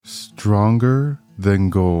Stronger Than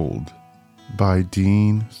Gold by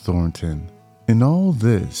Dean Thornton. In all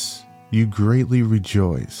this you greatly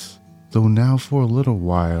rejoice, though now for a little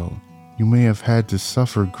while you may have had to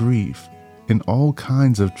suffer grief in all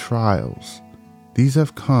kinds of trials. These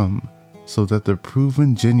have come so that the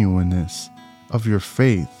proven genuineness of your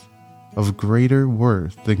faith, of greater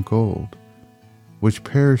worth than gold, which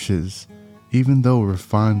perishes even though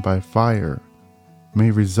refined by fire, may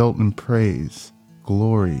result in praise,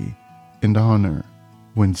 glory, and honor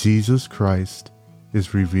when Jesus Christ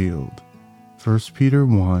is revealed. 1 Peter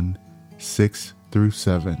 1,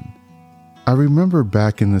 6-7. I remember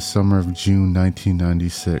back in the summer of June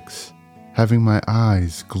 1996, having my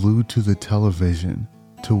eyes glued to the television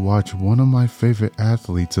to watch one of my favorite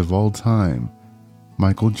athletes of all time,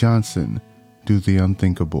 Michael Johnson, do the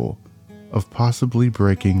unthinkable of possibly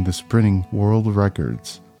breaking the sprinting world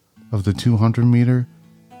records of the 200 meter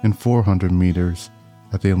and 400 meters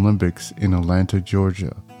at the Olympics in Atlanta,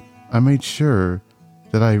 Georgia. I made sure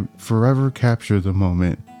that I forever capture the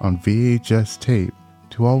moment on VHS tape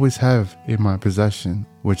to always have in my possession,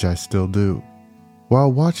 which I still do.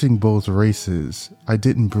 While watching both races, I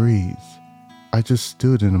didn't breathe. I just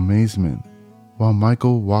stood in amazement while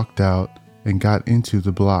Michael walked out and got into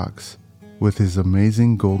the blocks with his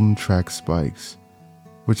amazing golden track spikes,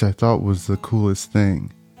 which I thought was the coolest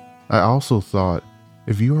thing. I also thought,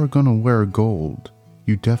 if you are going to wear gold,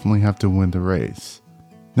 you definitely have to win the race.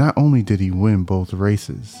 Not only did he win both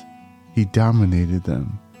races, he dominated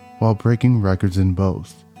them while breaking records in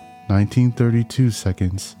both, 1932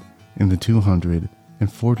 seconds in the 200 and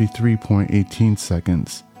 43.18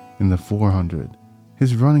 seconds in the 400.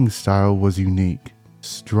 His running style was unique,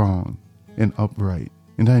 strong, and upright,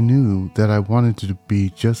 and I knew that I wanted to be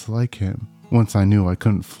just like him once I knew I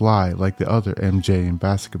couldn't fly like the other MJ in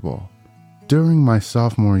basketball. During my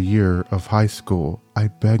sophomore year of high school, I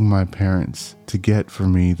begged my parents to get for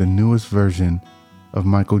me the newest version of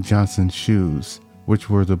Michael Johnson's shoes, which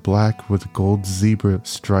were the black with gold zebra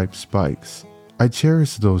stripe spikes. I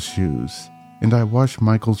cherished those shoes, and I watched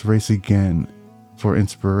Michael's race again for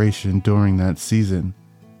inspiration during that season.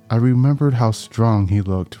 I remembered how strong he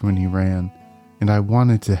looked when he ran, and I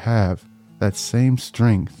wanted to have that same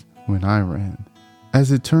strength when I ran.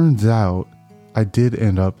 As it turns out, I did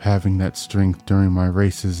end up having that strength during my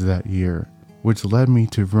races that year, which led me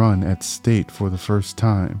to run at state for the first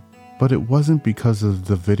time. But it wasn't because of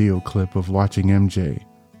the video clip of watching MJ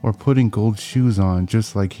or putting gold shoes on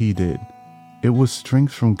just like he did. It was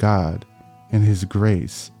strength from God and His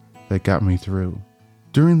grace that got me through.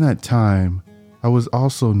 During that time, I was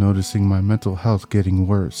also noticing my mental health getting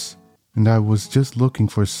worse, and I was just looking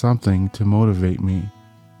for something to motivate me,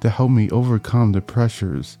 to help me overcome the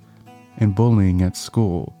pressures and bullying at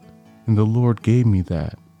school, and the Lord gave me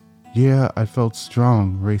that. Yeah, I felt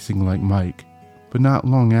strong racing like Mike, but not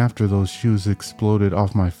long after those shoes exploded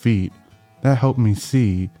off my feet, that helped me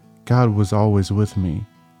see God was always with me.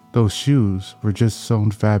 Those shoes were just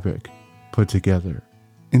sewn fabric, put together.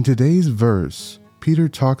 In today's verse, Peter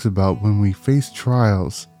talks about when we face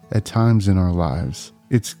trials at times in our lives.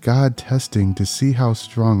 It's God testing to see how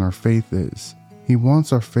strong our faith is. He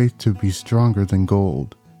wants our faith to be stronger than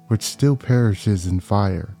gold, which still perishes in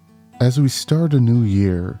fire. As we start a new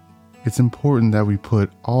year, it's important that we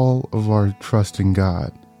put all of our trust in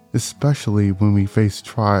God, especially when we face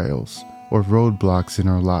trials or roadblocks in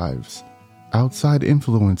our lives. Outside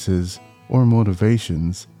influences or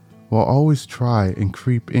motivations will always try and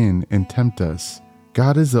creep in and tempt us.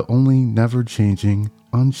 God is the only never-changing,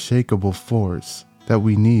 unshakable force that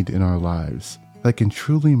we need in our lives that can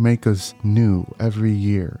truly make us new every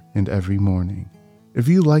year and every morning. If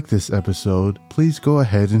you like this episode, please go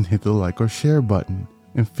ahead and hit the like or share button,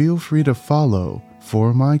 and feel free to follow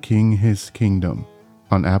For My King His Kingdom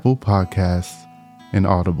on Apple Podcasts and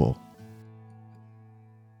Audible.